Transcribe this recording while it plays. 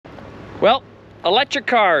Well, electric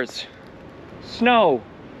cars, snow,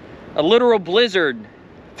 a literal blizzard.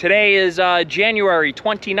 Today is January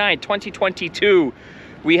 29th, 2022.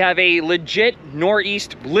 We have a legit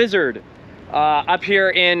northeast blizzard up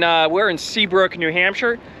here in, we're in Seabrook, New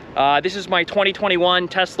Hampshire. This is my 2021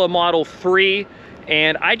 Tesla Model 3.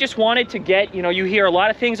 And I just wanted to get, you hear a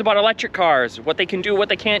lot of things about electric cars, what they can do, what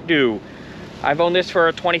they can't do. I've owned this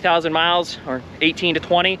for 20,000 miles, or 18 to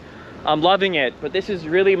 20. I'm loving it, but this is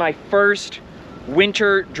really my first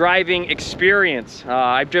winter driving experience.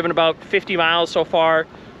 I've driven about 50 miles so far.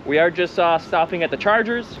 We are just stopping at the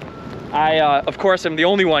chargers. I, of course, am the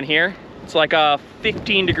only one here. It's like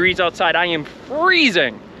 15 degrees outside. I am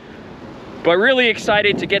freezing, but really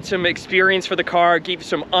excited to get some experience for the car, give you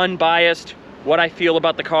some unbiased what I feel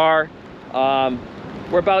about the car.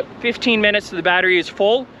 We're about 15 minutes to the battery is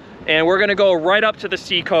full, and we're gonna go right up to the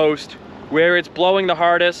seacoast where it's blowing the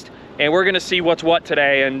hardest, and we're gonna see what's what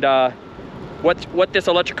today and what this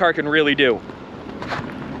electric car can really do.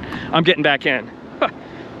 I'm getting back in.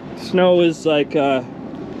 Snow is like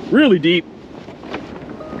really deep.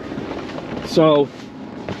 So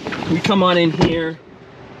we come on in here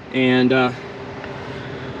and let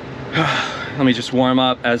me just warm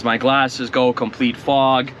up as my glasses go complete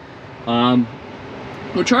fog.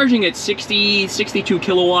 We're charging at 62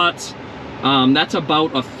 kilowatts. That's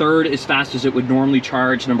about a third as fast as it would normally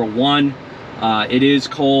charge. Number one, it is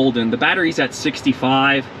cold and the battery's at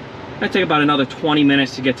 65. It's gonna take about another 20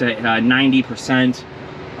 minutes to get to 90%.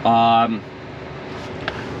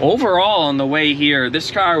 Overall on the way here, this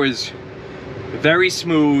car was very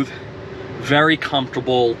smooth, very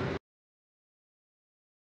comfortable.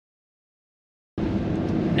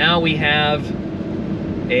 Now we have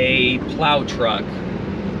a plow truck,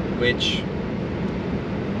 which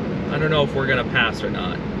I don't know if we're gonna pass or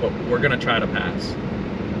not, but we're gonna try to pass,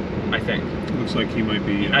 I think. Looks like he might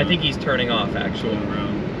be... I think he's turning off, actually. Going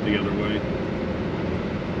around the other way.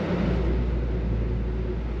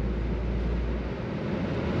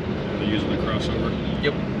 They're using the crossover.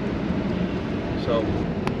 Yep.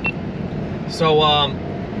 So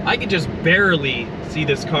I could just barely see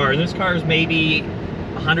this car, and this car is maybe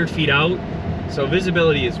 100 feet out, so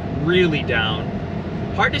visibility is really down.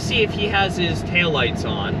 Hard to see if he has his taillights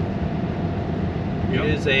on. Yep. It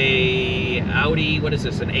is a Audi, what is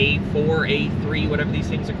this, an A4, A3, whatever these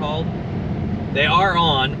things are called. They are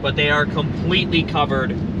on, but they are completely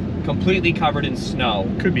covered in snow.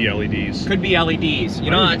 Could be LEDs. Could be LEDs. You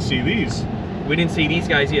know, I didn't see these. We didn't see these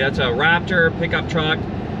guys either. That's a Raptor pickup truck.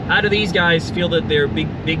 How do these guys feel that they're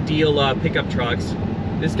big deal pickup trucks?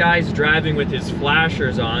 This guy's driving with his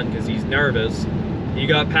flashers on because he's nervous. He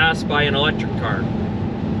got passed by an electric car,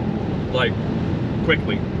 like,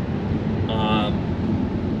 quickly.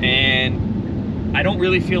 And I don't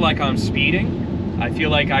really feel like I'm speeding. I feel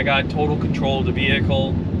like I got total control of the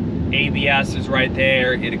vehicle. ABS is right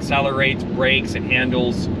there. It accelerates, brakes, and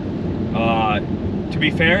handles. To be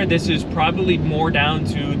fair, this is probably more down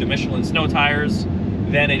to the Michelin snow tires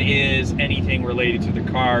than it is anything related to the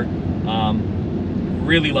car.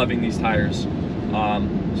 Really loving these tires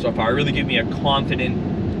so far. Really give me a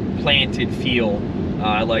confident, planted feel,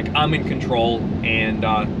 like I'm in control and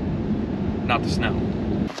not the snow.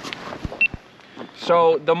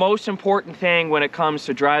 So the most important thing when it comes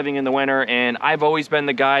to driving in the winter, and I've always been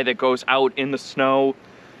the guy that goes out in the snow,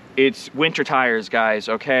 it's winter tires, guys,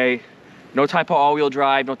 okay? No type of all-wheel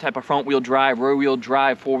drive, no type of front-wheel drive, rear-wheel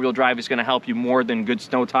drive, four-wheel drive is gonna help you more than good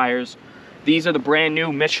snow tires. These are the brand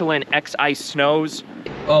new Michelin X-Ice Snows.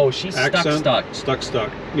 Oh, she's stuck.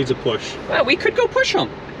 Needs a push. Well, we could go push them.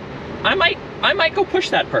 I might go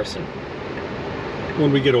push that person.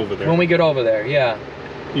 When we get over there. When we get over there, yeah.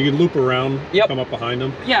 You can loop around, yep. Come up behind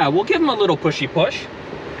them. Yeah, we'll give him a little pushy push.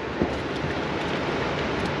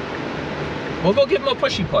 We'll go give him a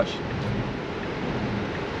pushy push.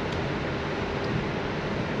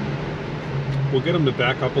 We'll get him to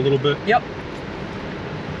back up a little bit. Yep.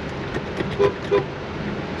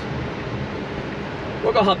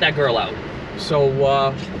 We'll go help that girl out. So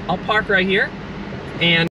I'll park right here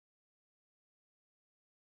and...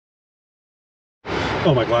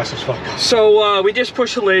 Oh, my glasses fucked up. So we just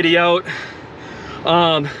pushed the lady out.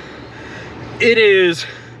 It is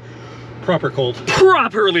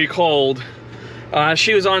properly cold.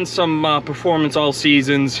 She was on some performance all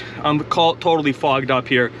seasons. I'm totally fogged up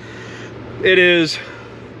here. It is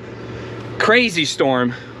crazy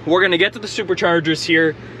storm. We're gonna get to the superchargers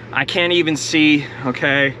here. I can't even see,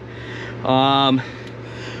 okay?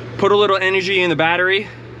 Put a little energy in the battery,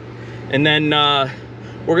 and then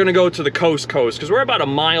we're gonna go to the coast because we're about a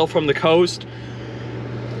mile from the coast.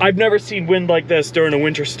 I've never seen wind like this during a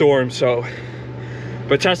winter storm, so,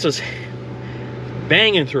 but Tesla's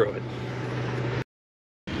banging through it.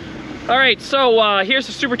 All right, so here's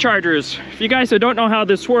the superchargers. If you guys don't know how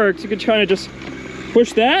this works, you can kind of just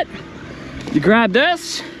push that. You grab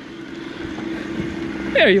this.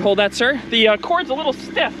 There, you hold that, sir. The cord's a little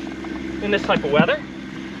stiff in this type of weather.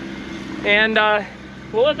 And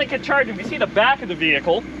we'll let it get charging. You see the back of the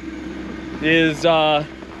vehicle is,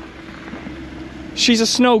 she's a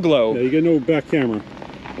snow globe. Yeah, you get no back camera.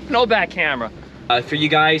 No back camera. For you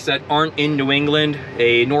guys that aren't in New England,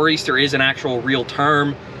 a nor'easter is an actual real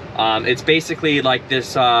term. It's basically like this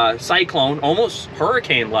cyclone, almost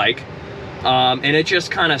hurricane-like, and it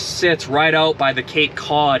just kind of sits right out by the Cape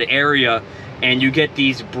Cod area, and you get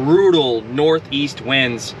these brutal northeast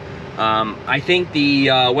winds. I think the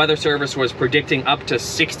Weather Service was predicting up to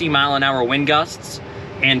 60-mile-an-hour wind gusts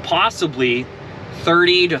and possibly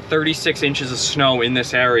 30 to 36 inches of snow in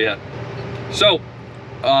this area. So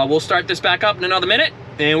we'll start this back up in another minute,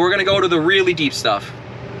 and we're gonna go to the really deep stuff.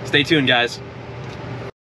 Stay tuned, guys.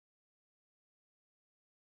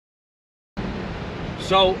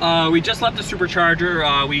 So we just left the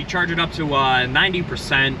supercharger. We charged it up to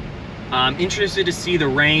 90%. Interested to see the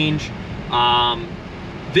range.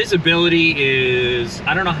 Visibility is,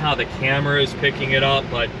 I don't know how the camera is picking it up,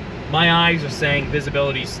 but my eyes are saying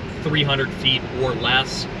visibility is 300 feet or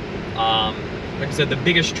less. Like I said, the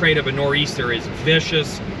biggest trait of a nor'easter is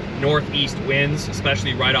vicious northeast winds,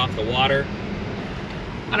 especially right off the water.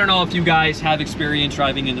 I don't know if you guys have experience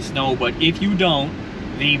driving in the snow, but if you don't,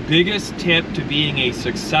 the biggest tip to being a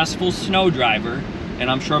successful snow driver, and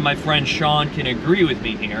I'm sure my friend Sean can agree with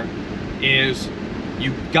me here, is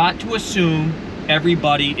you've got to assume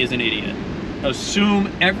everybody is an idiot.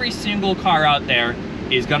 Assume every single car out there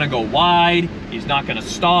is gonna go wide, he's not gonna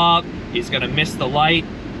stop, he's gonna miss the light,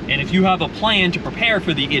 and if you have a plan to prepare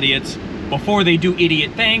for the idiots before they do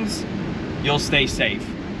idiot things, you'll stay safe.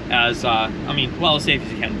 As, I mean, well, as safe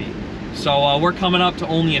as you can be. So we're coming up to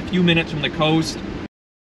only a few minutes from the coast.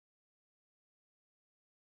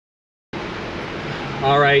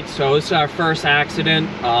 All right, so this is our first accident.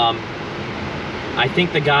 I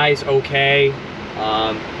think the guy's okay.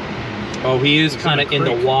 Oh, he is kind of in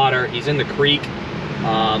the water. He's in the creek.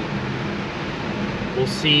 We'll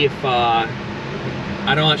see if,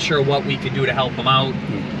 I'm not sure what we could do to help him out.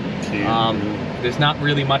 There's not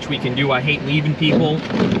really much we can do. I hate leaving people,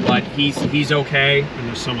 but he's okay. And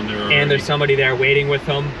there's someone there already. And there's somebody there waiting with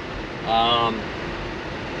him.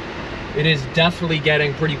 It is definitely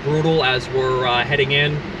getting pretty brutal as we're heading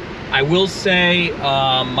in. I will say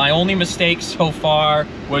my only mistake so far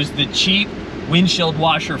was the cheap windshield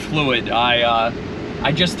washer fluid.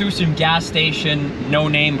 I just threw some gas station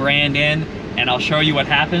no-name brand in, and I'll show you what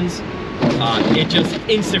happens. It just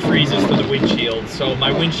insta-freezes to the windshield, so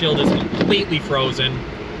my windshield is completely frozen.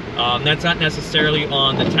 That's not necessarily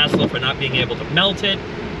on the Tesla for not being able to melt it.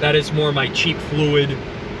 That is more my cheap fluid.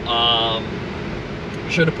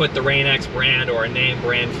 Should have put the Rain-X brand or a name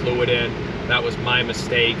brand fluid in. That was my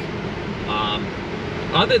mistake.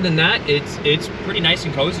 Other than that, it's pretty nice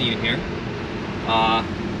and cozy in here.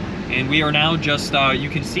 And we are now just, you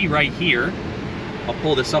can see right here, I'll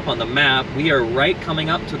pull this up on the map, we are right coming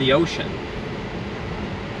up to the ocean.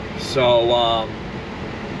 So,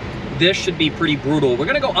 this should be pretty brutal. We're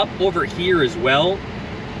gonna go up over here as well,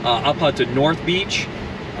 up to North Beach.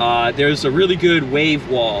 There's a really good wave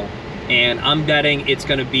wall, and I'm betting it's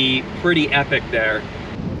gonna be pretty epic there.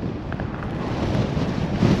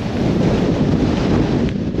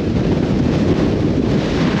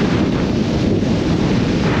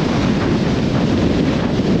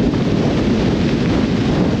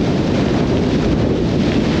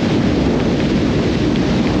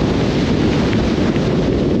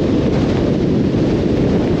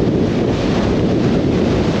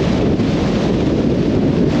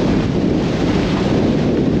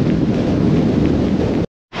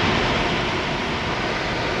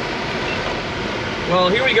 Well,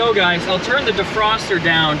 here we go, guys. I'll turn the defroster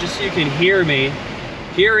down just so you can hear me.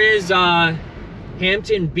 Here is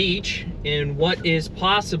Hampton Beach in what is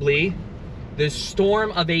possibly the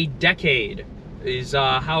storm of a decade, is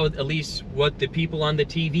how, at least what the people on the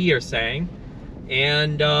TV are saying.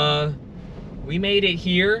 And we made it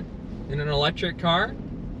here in an electric car.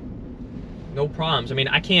 No problems. I mean,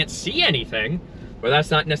 I can't see anything, but that's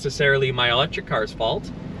not necessarily my electric car's fault.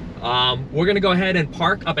 We're gonna go ahead and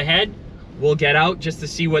park up ahead. We'll get out just to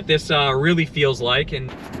see what this really feels like. And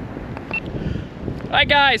hi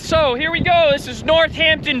guys, so here we go. This is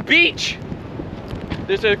Northampton Beach.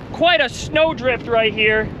 There's quite a snowdrift right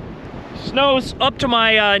here. Snow's up to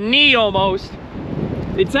my knee almost.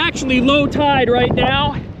 It's actually low tide right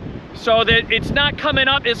now, so that it's not coming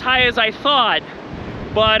up as high as I thought.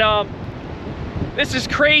 But This is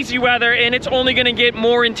crazy weather, and it's only gonna get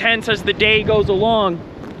more intense as the day goes along.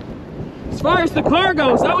 As far as the car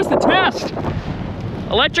goes, that was the test.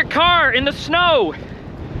 Electric car in the snow.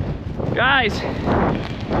 Guys,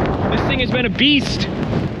 this thing has been a beast.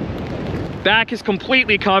 Back is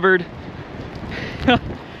completely covered.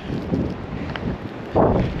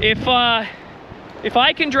 If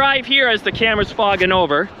I can drive here as the camera's fogging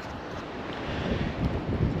over,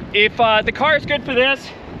 if the car is good for this,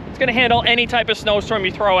 it's gonna handle any type of snowstorm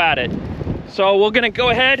you throw at it. So we're gonna go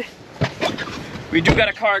ahead. We do got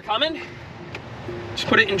a car coming. Just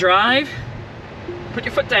put it in drive. Put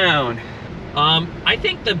your foot down. I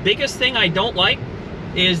think the biggest thing I don't like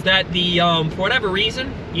is that the, for whatever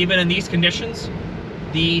reason, even in these conditions,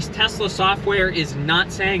 the Tesla software is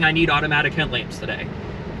not saying I need automatic headlamps today,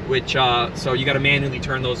 which, so you gotta manually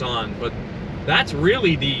turn those on. But that's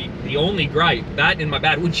really the only gripe, that and my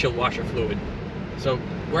bad windshield washer fluid. So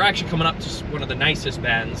we're actually coming up to one of the nicest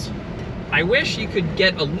bends. I wish you could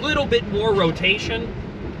get a little bit more rotation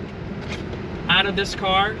out of this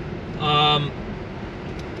car.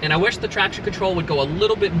 And I wish the traction control would go a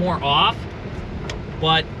little bit more off,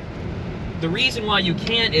 but the reason why you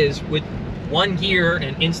can't is with one gear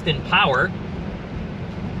and instant power.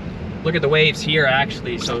 Look at the waves here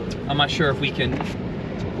actually, so I'm not sure if we can.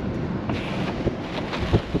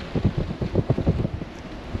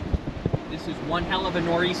 This is one hell of a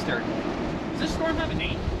nor'easter. Does this storm have a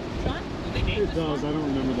name, John? Do they name it? It does, I don't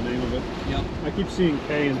remember the name of it. Yep. I keep seeing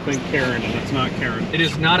K and think Karen, and it's not Karen. It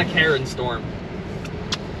is not a Karen storm.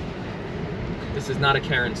 This is not a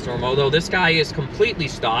Karen storm, although this guy is completely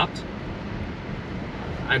stopped.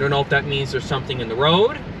 I don't know if that means there's something in the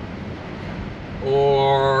road,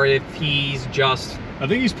 or if he's just... I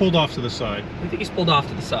think he's pulled off to the side. I think he's pulled off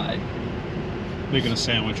to the side. Making a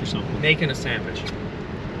sandwich or something. Making a sandwich.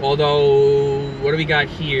 Although, what do we got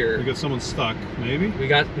here? We got someone stuck, maybe? We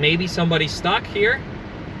got maybe somebody stuck here,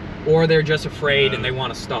 or they're just afraid and they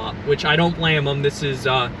want to stop, which I don't blame them. This is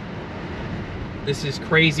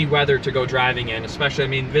crazy weather to go driving in, especially, I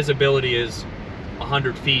mean, visibility is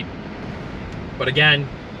 100 feet. But again,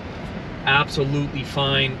 absolutely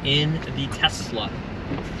fine in the Tesla.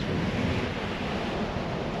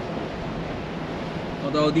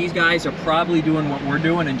 Although these guys are probably doing what we're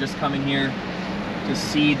doing and just coming here to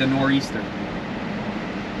see the nor'easter.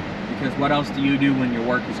 Because what else do you do when your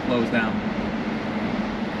work is closed down?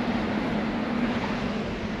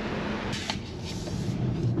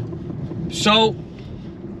 So,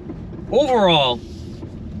 overall,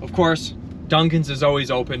 of course, Dunkin's is always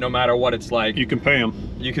open no matter what it's like. You can pay them.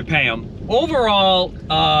 You could pay them. Overall,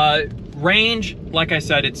 range, like I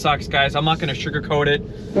said, it sucks, guys. I'm not gonna sugarcoat it.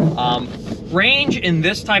 Range in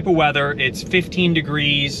this type of weather, it's 15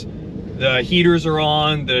 degrees. The heaters are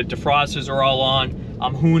on, the defrosters are all on.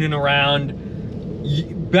 I'm hooning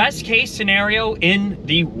around. Best case scenario in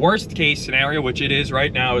the worst case scenario, which it is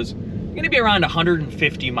right now, is gonna be around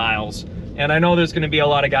 150 miles. And I know there's gonna be a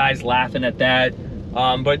lot of guys laughing at that.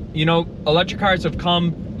 But you know, electric cars have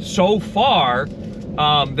come so far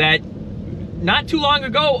that not too long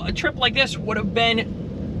ago, a trip like this would have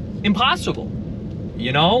been impossible.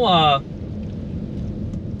 You know,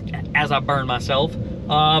 as I burn myself.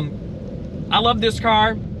 I love this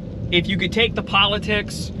car. If you could take the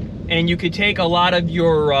politics and you could take a lot of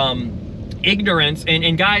your ignorance,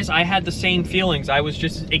 and guys, I had the same feelings. I was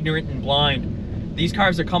just as ignorant and blind. These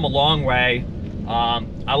cars have come a long way.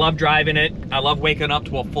 I love driving it. I love waking up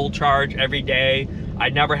to a full charge every day. I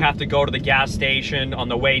never have to go to the gas station on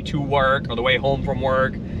the way to work or the way home from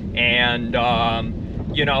work and,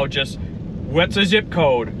 you know, just, what's a zip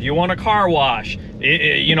code? Do you want a car wash?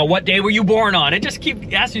 You know, what day were you born on? It just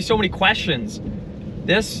keeps asking you so many questions.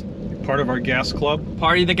 This... Part of our gas club?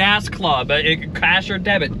 Part of the gas club. Cash or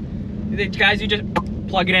debit. Guys, you just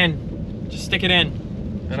plug it in. Just stick it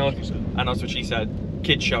in. I know that's what she said.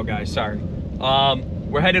 Kids show, guys, sorry.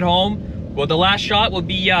 We're headed home. Well, the last shot will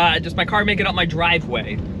be just my car making up my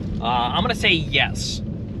driveway. I'm gonna say yes,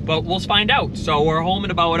 but we'll find out. So we're home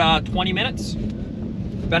in about 20 minutes.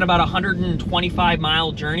 Been about a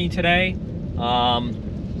 125-mile journey today.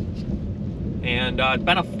 And it's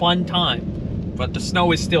been a fun time, but the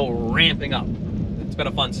snow is still ramping up. It's been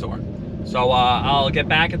a fun storm. So I'll get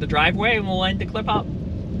back at the driveway and we'll end the clip up.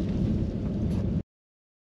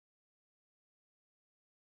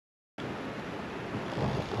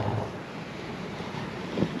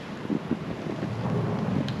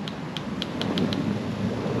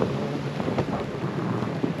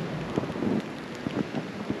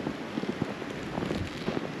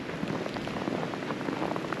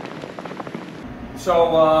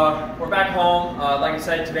 So we're back home. Like I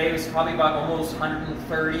said, today was probably about almost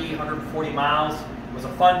 130, 140 miles. It was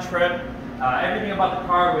a fun trip. Everything about the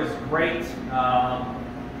car was great.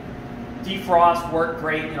 Defrost worked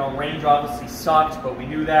great. You know, range obviously sucked, but we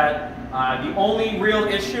knew that. The only real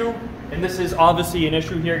issue, and this is obviously an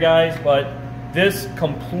issue here, guys, but this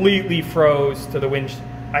completely froze to the wind.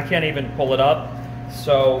 I can't even pull it up.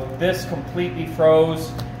 So this completely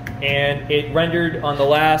froze, and it rendered on the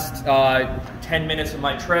last 10 minutes of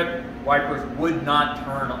my trip, wipers would not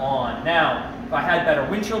turn on. Now, if I had better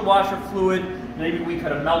windshield washer fluid, maybe we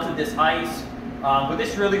could have melted this ice, but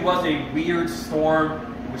this really was a weird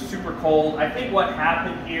storm. It was super cold. I think what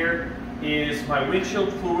happened here is my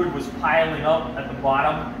windshield fluid was piling up at the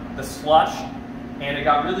bottom, the slush, and it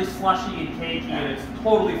got really slushy and cakey, and it's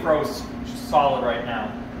totally froze solid right now.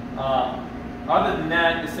 Other than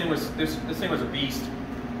that, this thing was a beast.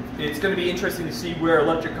 It's going to be interesting to see where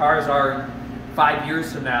electric cars are 5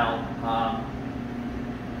 years from now.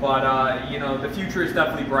 You know, the future is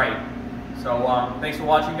definitely bright. So thanks for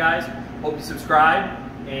watching, guys. Hope you subscribe,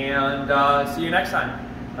 and see you next time.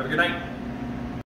 Have a good night.